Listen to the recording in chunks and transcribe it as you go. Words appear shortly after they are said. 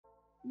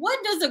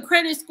what does a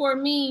credit score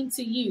mean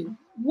to you?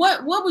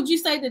 What would you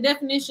say the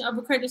definition of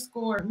a credit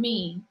score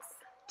means?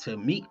 To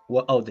me,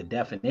 well, oh, the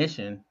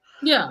definition,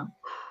 Yeah.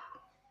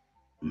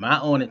 my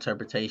own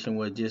interpretation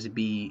would just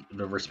be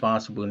the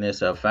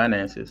responsibleness of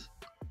finances.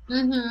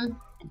 Mm-hmm.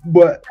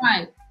 But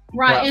Right.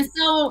 Right. but And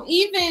so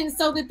even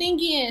so the thing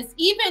is,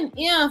 even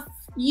if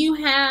you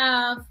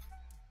have,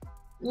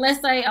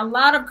 let's say, a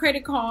lot of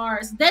credit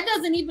cards, that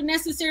doesn't even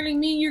necessarily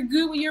mean you're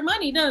good with your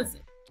money, does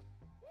it?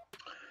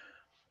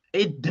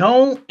 it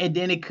don't, and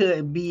then it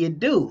could be it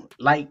do.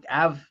 Like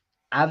I've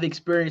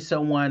experienced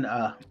someone,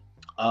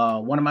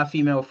 one of my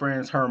female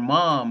friends, her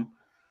mom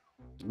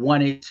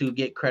wanted to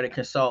get credit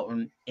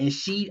consultant, and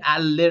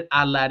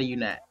I lie to you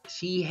not,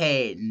 she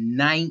had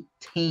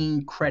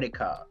 19 credit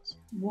cards,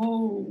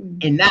 Whoa.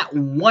 and not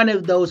one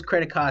of those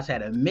credit cards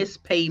had a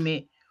missed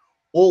payment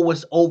or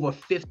was over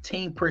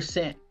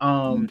 15%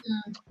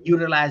 Mm-hmm.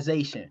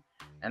 utilization.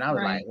 And I was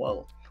like, Right.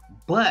 whoa.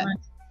 But Right.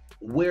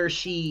 where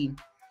she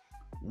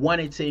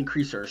wanted to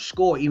increase her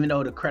score, even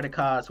though the credit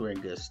cards were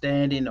in good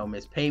standing, no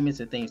missed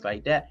payments and things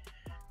like that,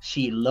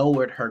 she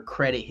lowered her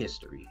credit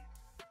history.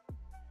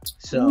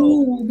 So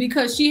Ooh,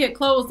 because she had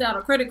closed out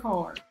a credit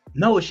card.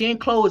 no, she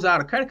ain't closed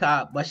out a credit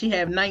card, but she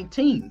have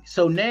 19.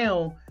 So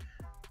now,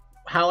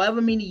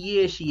 however many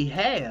years she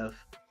have,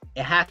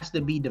 it has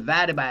to be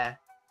divided by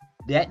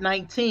that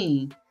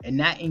 19 and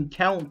not in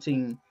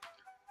counting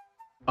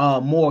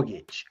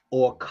mortgage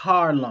or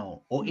car loan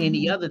or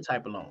any Mm-hmm. other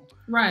type of loan.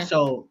 Right.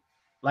 So,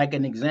 like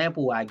an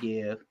example I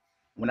give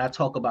when I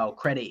talk about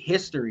credit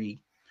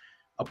history,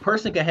 a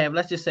person could have,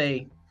 let's just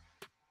say,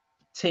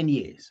 10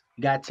 years.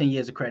 You got 10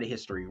 years of credit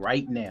history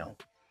right now.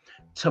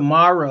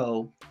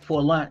 Tomorrow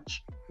for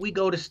lunch, we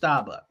go to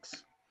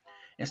Starbucks,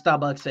 and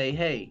Starbucks say,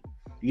 "Hey,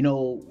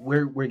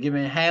 we're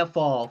giving half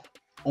off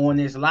on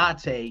this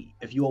latte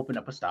if you open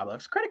up a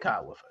Starbucks credit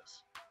card with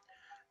us."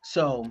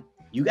 So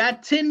you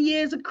got 10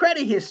 years of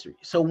credit history.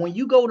 So when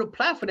you go to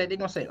apply for that, they're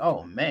gonna say,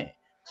 "Oh man,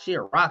 she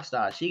a rock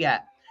star. She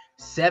got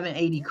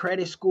 780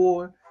 credit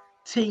score,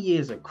 10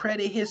 years of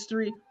credit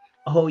history.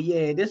 Oh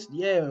this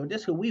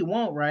who we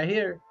want right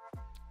here."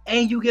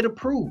 And you get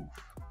approved.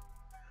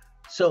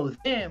 So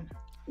then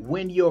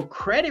when your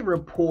credit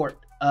report,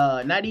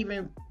 not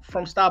even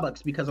from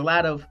Starbucks, because a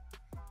lot of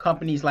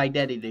companies like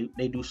that,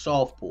 they do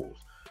soft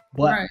pulls.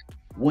 But Right.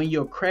 when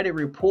your credit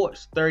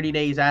reports 30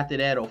 days after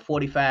that or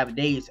 45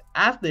 days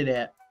after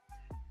that,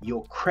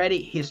 your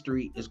credit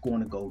history is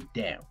going to go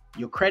down.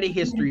 Your credit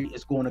history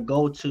is going to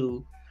go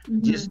to,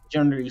 Mm-hmm. just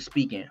generally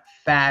speaking,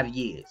 5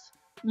 years.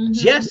 Mm-hmm.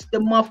 Just the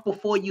month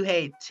before you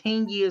had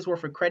 10 years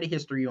worth of credit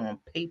history on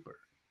paper.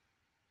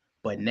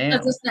 But Because now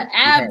it's the you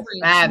have average.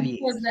 five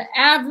Because years. the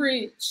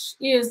average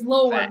is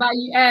lower Fact. by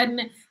you adding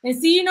it. And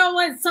see, you know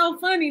what's so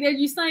funny that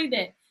you say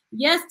that?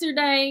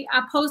 Yesterday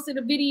I posted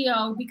a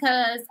video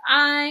because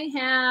I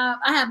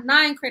have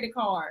 9 credit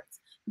cards,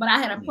 but I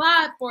had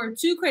applied for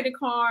 2 credit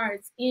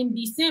cards in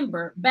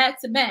December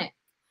back to back.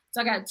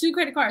 So I got 2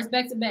 credit cards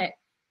back to back.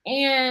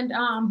 And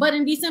but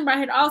in December I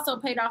had also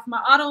paid off my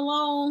auto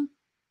loan.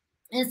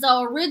 And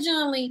so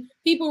originally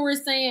people were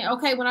saying,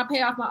 okay, when I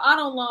pay off my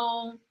auto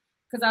loan,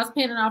 because I was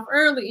paying it off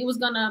early, it was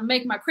gonna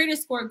make my credit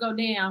score go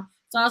down.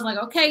 So I was like,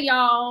 okay,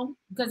 y'all,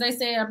 because they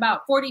said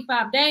about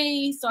 45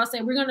 days. So I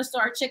said, we're gonna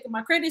start checking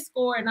my credit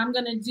score and I'm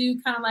gonna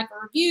do kind of like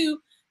a review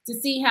to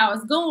see how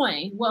it's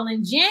going. Well,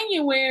 in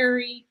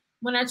January,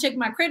 when I checked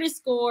my credit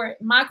score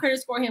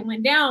had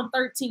went down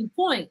 13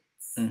 points.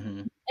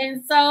 Mm-hmm.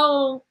 And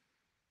so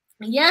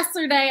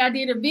yesterday I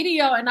did a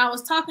video and I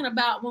was talking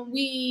about when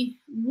we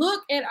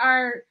look at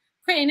our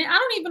credit, and I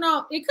don't even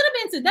know, it could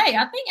have been today.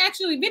 I think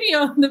actually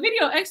the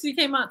video actually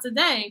came out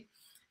today.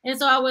 And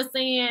so I was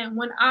saying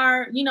when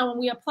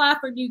we apply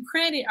for new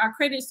credit, our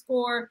credit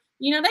score,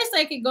 they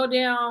say it could go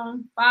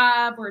down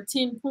 5 or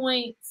 10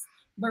 points,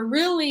 but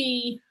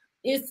really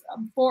it's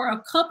for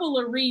a couple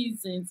of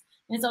reasons.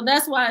 And so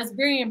that's why it's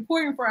very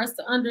important for us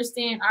to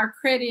understand our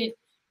credit,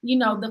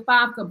 the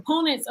 5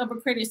 components of a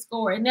credit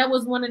score. And that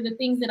was one of the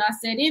things that I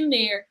said in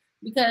there,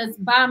 because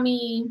by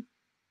me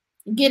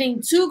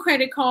getting 2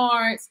 credit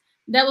cards,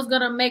 that was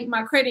going to make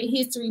my credit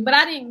history, but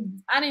I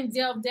didn't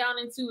delve down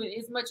into it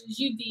as much as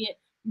you did.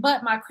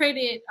 But my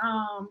credit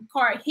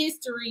card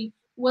history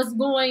was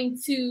going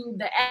to,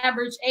 the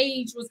average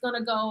age was going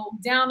to go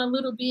down a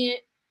little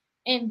bit.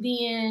 And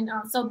then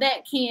so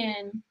that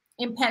can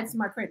impact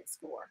my credit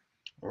score.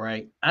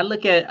 Right. I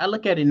look at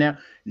it now.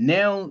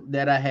 Now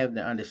that I have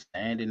the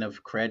understanding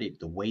of credit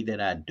the way that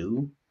I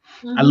do,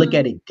 I look Mm-hmm.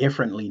 at it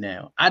differently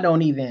now. I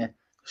don't even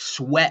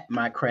sweat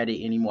my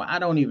credit anymore. I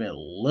don't even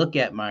look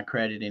at my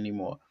credit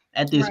anymore.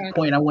 At this Right.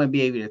 point, I wouldn't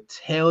be able to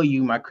tell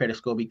you my credit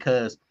score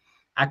because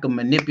I can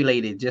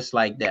manipulate it just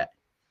like that.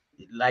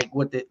 Like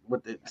with the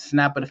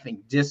snap of the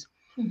finger. Just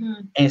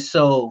Mm-hmm. and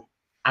so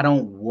I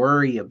don't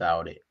worry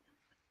about it.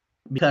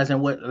 Because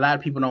and what a lot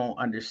of people don't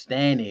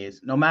understand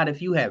is no matter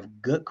if you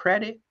have good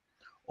credit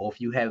or if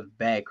you have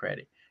bad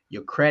credit,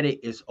 your credit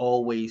is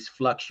always It's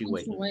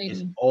fluctuating. It's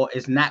waiting. all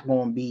it's not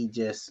going to be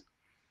just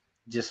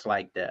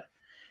like that.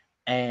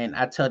 And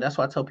that's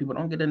why I tell people,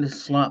 don't get in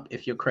this slump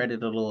if your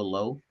credit a little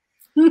low.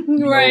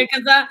 Right,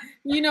 because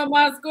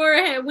my score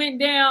had went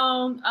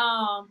down.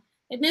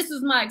 And this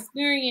was my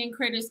Experian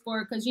credit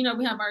score because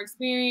we have our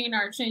Experian,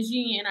 our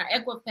TransUnion, our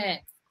Equifax.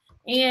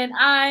 And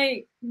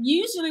I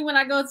usually, when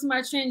I go to my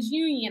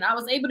TransUnion, I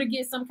was able to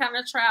get some kind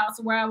of trial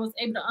to where I was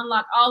able to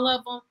unlock all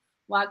of them.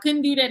 Well, I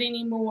couldn't do that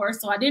anymore,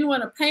 so I didn't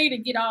want to pay to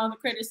get all the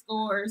credit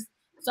scores.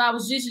 So I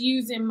was just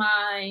using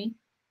my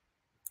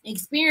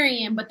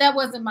Experian, but that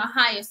wasn't my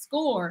highest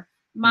score.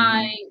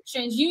 My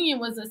TransUnion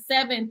was a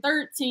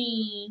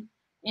 713,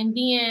 and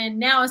then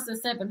now it's a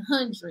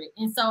 700.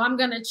 And so I'm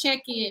gonna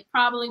check it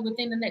probably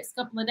within the next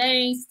couple of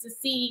days to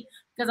see,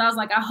 because I was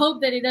like, I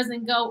hope that it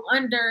doesn't go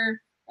under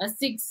a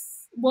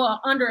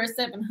under a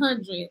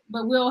 700,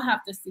 but we'll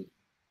have to see.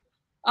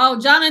 Oh,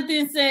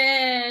 Jonathan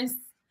says,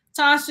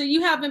 Tasha,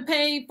 you haven't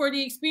paid for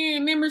the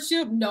Experian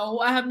membership? No,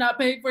 I have not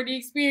paid for the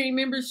Experian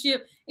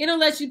membership. It'll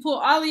let you pull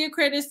all of your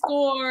credit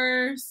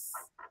scores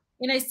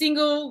in a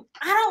single,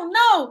 I don't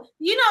know.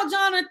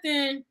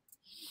 Jonathan,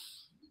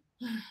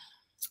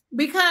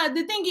 because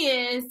the thing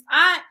is,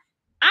 I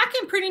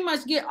can pretty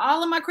much get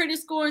all of my credit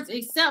scores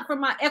except for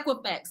my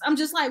Equifax. I'm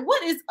just like,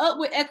 what is up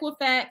with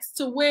Equifax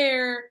to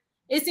where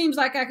it seems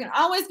like I can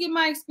always get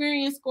my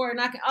Experian score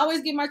and I can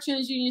always get my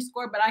TransUnion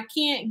score, but I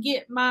can't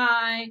get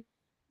my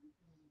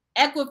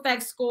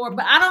Equifax score.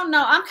 But I don't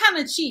know. I'm kind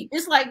of cheap.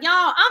 It's like,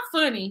 y'all, I'm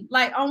funny.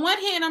 Like, on one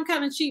hand, I'm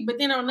kind of cheap, but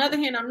then on the other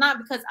hand, I'm not,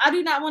 because I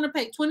do not want to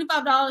pay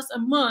 $25 a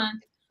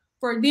month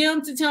for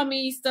them to tell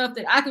me stuff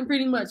that I can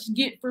pretty much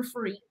get for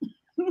free.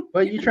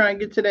 But you try and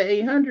get to the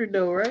 800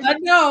 though, right? I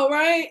know,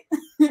 right?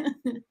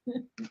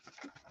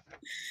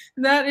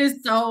 That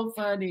is so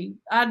funny.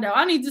 I know.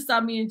 I need to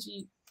stop being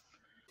cheap.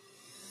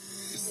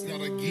 It's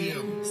not a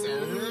game, it's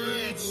a